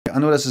I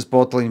know this is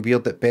borderline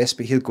weird at best,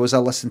 but here goes. I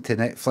listened to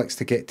Netflix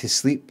to get to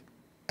sleep,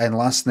 and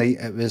last night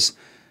it was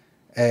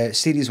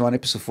Series 1,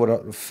 Episode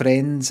 4,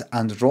 Friends,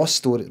 and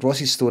Ross's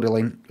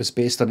storyline was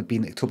based on it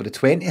being October the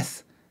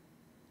 20th.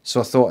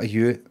 So I thought of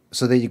you.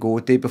 So there you go,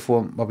 day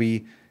before my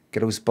wee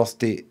girl's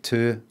birthday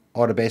too.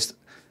 All the best.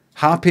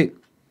 Happy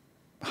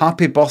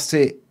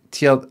birthday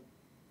to your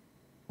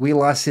wee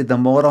lassie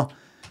tomorrow.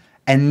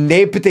 And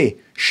nobody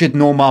should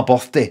know my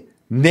birthday.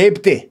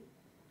 Nobody.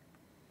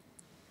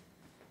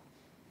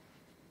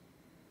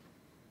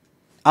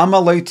 I'm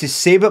allowed to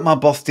say what my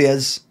birthday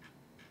is,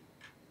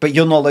 but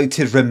you're not allowed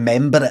to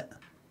remember it.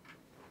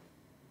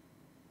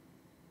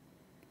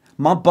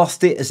 My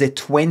birthday is the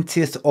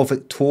 20th of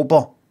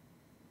October.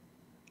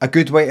 A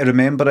good way to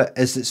remember it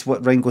is it's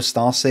what Ringo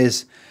Starr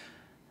says.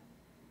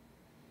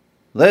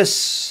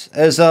 This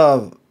is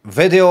a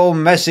video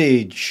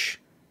message.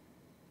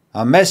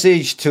 A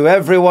message to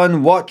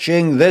everyone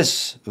watching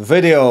this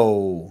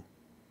video.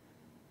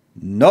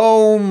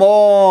 No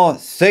more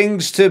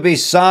things to be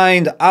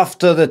signed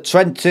after the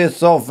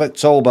 20th of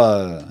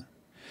October.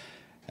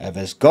 If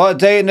it's got a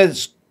date,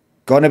 it's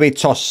going to be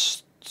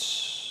tossed.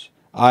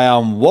 I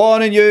am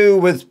warning you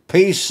with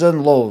peace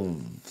and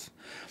love.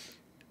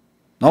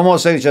 No more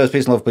signatures.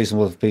 Peace and love, peace and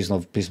love, peace and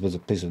love, peace and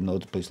love, peace and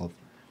love, peace and love.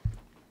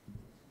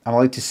 I'm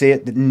allowed to say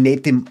it.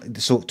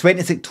 So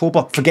 20th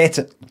October, forget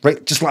it.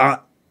 Right, just like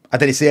that. I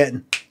didn't say it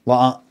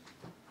like that.